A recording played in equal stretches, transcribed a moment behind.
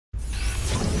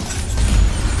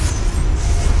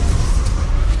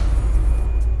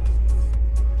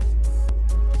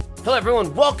Hello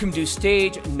everyone, welcome to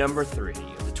stage number 3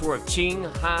 of the tour of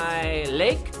Qinghai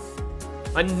Lake.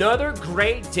 Another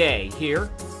great day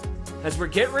here as we're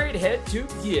getting ready to head to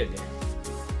Yevgeniy.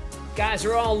 Guys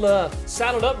are all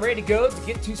saddled up, ready to go to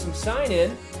get to some sign-in.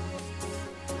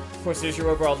 Of course, there's your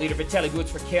overall leader, Yevgeniy Gidich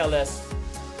for KLS.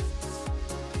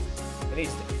 And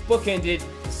he's bookended.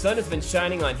 The sun has been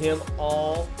shining on him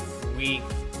all week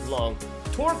long.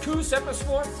 Turku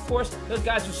Sport, of course, those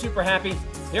guys are super happy.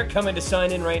 They're coming to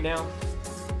sign in right now.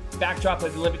 Backdrop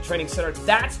of the Olympic Training Center.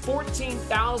 That's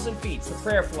 14,000 feet. It's the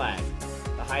prayer flag.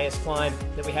 The highest climb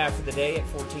that we have for the day at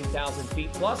 14,000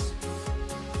 feet plus.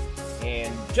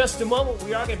 And just a moment,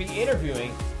 we are going to be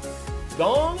interviewing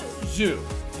Gong Zhu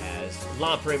as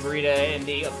Lampre Marita and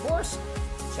the, of course,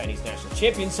 Chinese national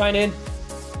champion sign in.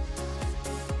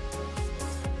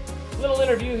 Little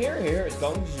interview here. Here is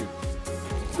Gong Zhu.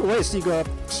 我也是一个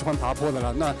喜欢爬坡的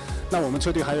了。那我们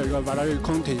车队还有一个 Valery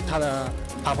Conti， 他的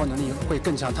爬坡能力会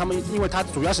更强。他们因为他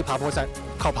主要是爬坡赛，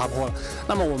靠爬坡了。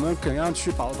那么我们怎样去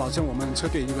保证我们车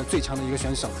队一个最强的一个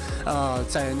选手？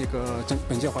在那个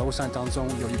本届环湖赛当中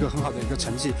有一个很好的一个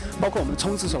成绩，包括我们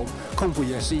冲刺手控普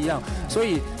也是一样。所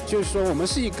以就是说我们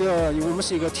是一个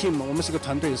team， 我们是一个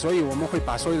团队，所以我们会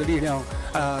把所有的力量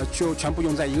就全部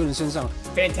用在一个人身上。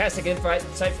Fantastic insight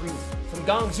from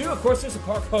Gong Zhu. Of course, there's a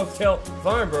Park Hotel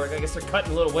Varnberg. I guess they're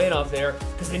cutting a little weight off there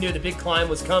because they knew the big climb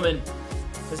was coming.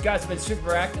 Those guys have been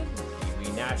super active.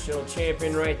 Kiwi national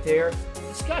champion right there.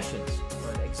 Discussions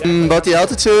on exactly about the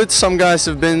altitude. Some guys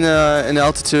have been in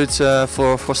altitude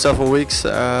for several weeks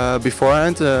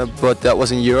beforehand, but that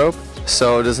was in Europe.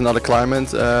 So there's another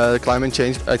climate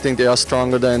change. I think they are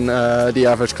stronger than the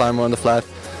average climber on the flat.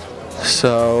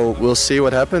 So we'll see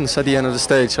what happens at the end of the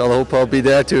stage. I hope I'll be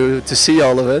there to see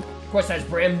all of it. Of course, that's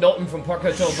Bram Knowlton from Park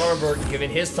Hotel Varnberg giving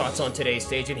his thoughts on today's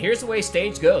stage. And here's the way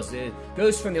stage goes. It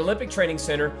goes from the Olympic Training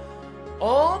Center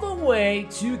all the way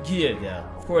to Qinghai.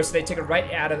 Of course, they take it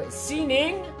right out of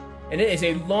Xining, and it is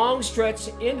a long stretch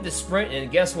into the sprint.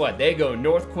 And guess what? They go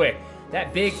north quick.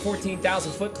 That big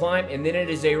 14,000-foot climb, and then it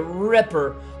is a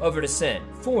ripper over descent.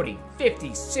 40,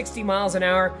 50, 60 miles an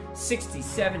hour, 60,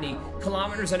 70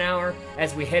 kilometers an hour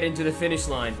as we head into the finish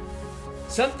line.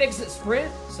 Some think it's a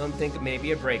sprint, some think it may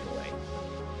be a breakaway.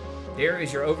 There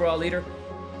is your overall leader,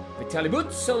 Vitaly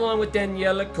Boots, along with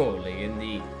Daniela Coley in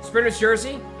the sprinter's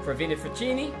jersey for Vina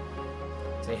Ficini.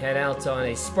 They head out on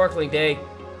a sparkling day.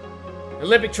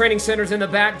 Olympic Training Center's in the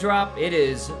backdrop. It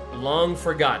is long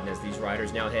forgotten as these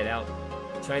riders now head out.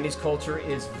 Chinese culture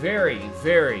is very,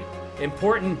 very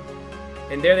important.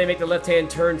 And there they make the left-hand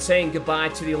turn, saying goodbye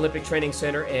to the Olympic Training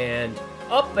Center, and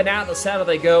up and out of the saddle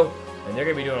they go. And they're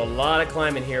going to be doing a lot of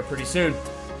climbing here pretty soon.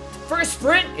 First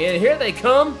sprint, and here they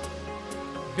come.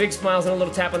 Big smiles and a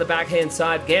little tap on the backhand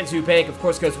side. Gansu Bank, of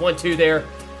course, goes 1-2 there.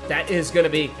 That is going to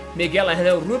be Miguel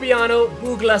Angel Rubiano,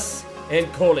 Buglas,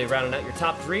 and Coley rounding out your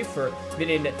top 3 for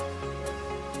Vinny. The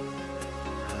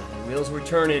wheels were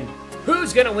turning.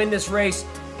 Who's going to win this race?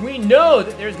 We know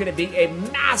that there's going to be a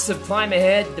massive climb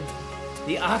ahead.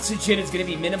 The oxygen is going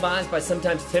to be minimized by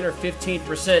sometimes 10 or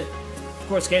 15%. Of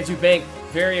course, Gansu Bank,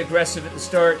 very aggressive at the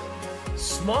start.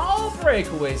 Small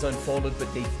breakaways unfolded,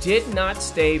 but they did not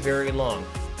stay very long.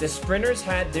 The sprinters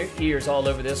had their ears all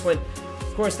over this one.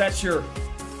 Of course, that's your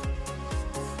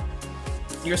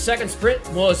second sprint.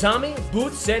 Mozami,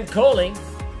 Boots, and Coley.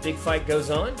 Big fight goes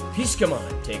on.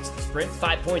 Pishkaman takes the sprint.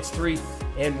 5 points, 3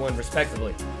 and 1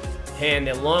 respectively. And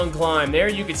a long climb. There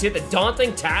you can see the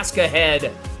daunting task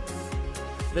ahead.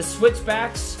 The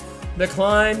switchbacks, the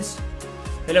climbs,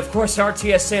 and of course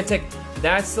RTS Santic.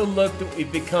 That's the look that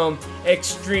we've become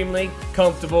extremely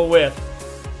comfortable with.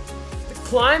 The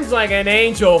climbs like an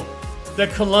angel. The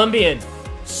Colombian,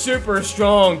 super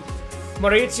strong.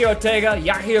 Mauricio Ortega,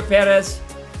 Yahir Perez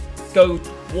go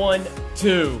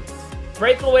 1-2.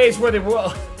 Breakaways where they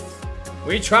were.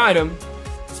 We tried them,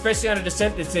 especially on a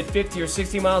descent that's at 50 or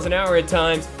 60 miles an hour at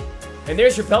times. And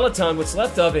there's your peloton, what's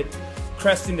left of it,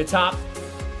 cresting the top.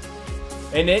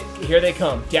 And here they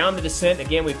come, down the descent.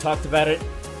 Again, we've talked about it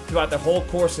throughout the whole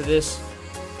course of this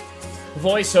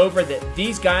voiceover that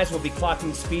these guys will be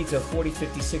clocking speeds of 40,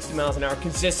 50, 60 miles an hour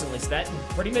consistently. So that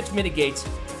pretty much mitigates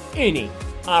any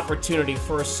opportunity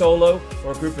for a solo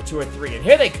or a group of 2 or 3. And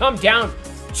here they come down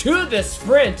to the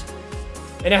sprint.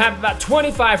 And I have about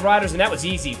 25 riders, and that was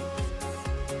easy.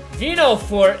 Vino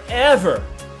forever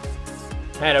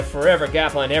had a forever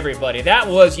gap on everybody. That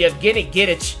was Yevgeniy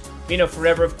Gidich. Vino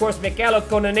forever. Of course, Mikhailo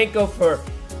Kononenko for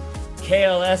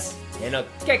KLS. And a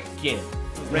Kekin.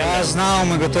 Я знал,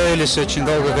 мы готовились очень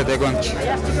долго к этой гонке.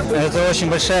 Это очень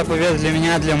большая победа для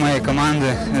меня, для моей команды.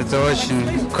 Это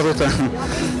очень круто.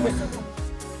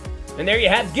 And there you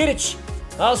have Gidich.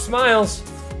 All smiles.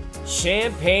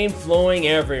 champagne flowing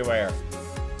everywhere.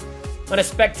 On a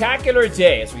spectacular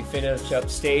day as we finish up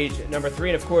stage number 3,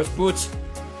 and of course, Boots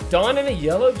donning a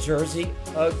yellow jersey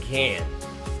again.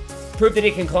 Prove that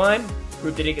he can climb,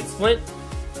 prove that he can sprint,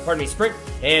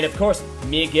 and of course,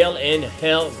 Miguel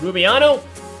Angel Rubiano,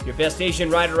 your best Asian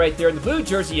rider right there in the blue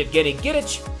jersey, Yevgeniy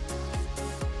Gidich.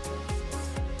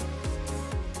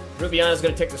 Rubiano's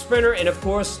going to take the sprinter, and of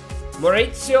course,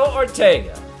 Mauricio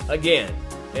Ortega again.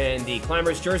 And the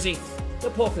climber's jersey, the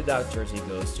polka dot jersey,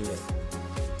 goes to him.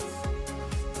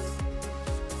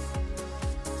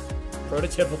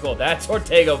 Prototypical, that's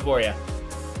Ortega for you.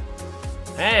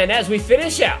 And as we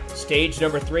finish out stage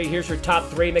number 3, here's your top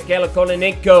 3. Mikhail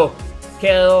Kolenenko,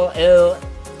 Kel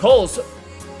Coles,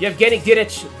 Yevgeniy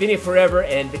Gidich, Vinny Forever,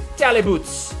 and Vitaly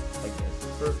Boots. Again,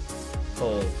 for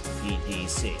Coles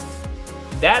PDC.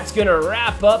 That's going to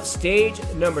wrap up stage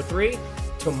number 3.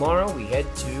 Tomorrow we head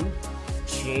to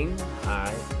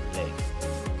Qinghai Lake.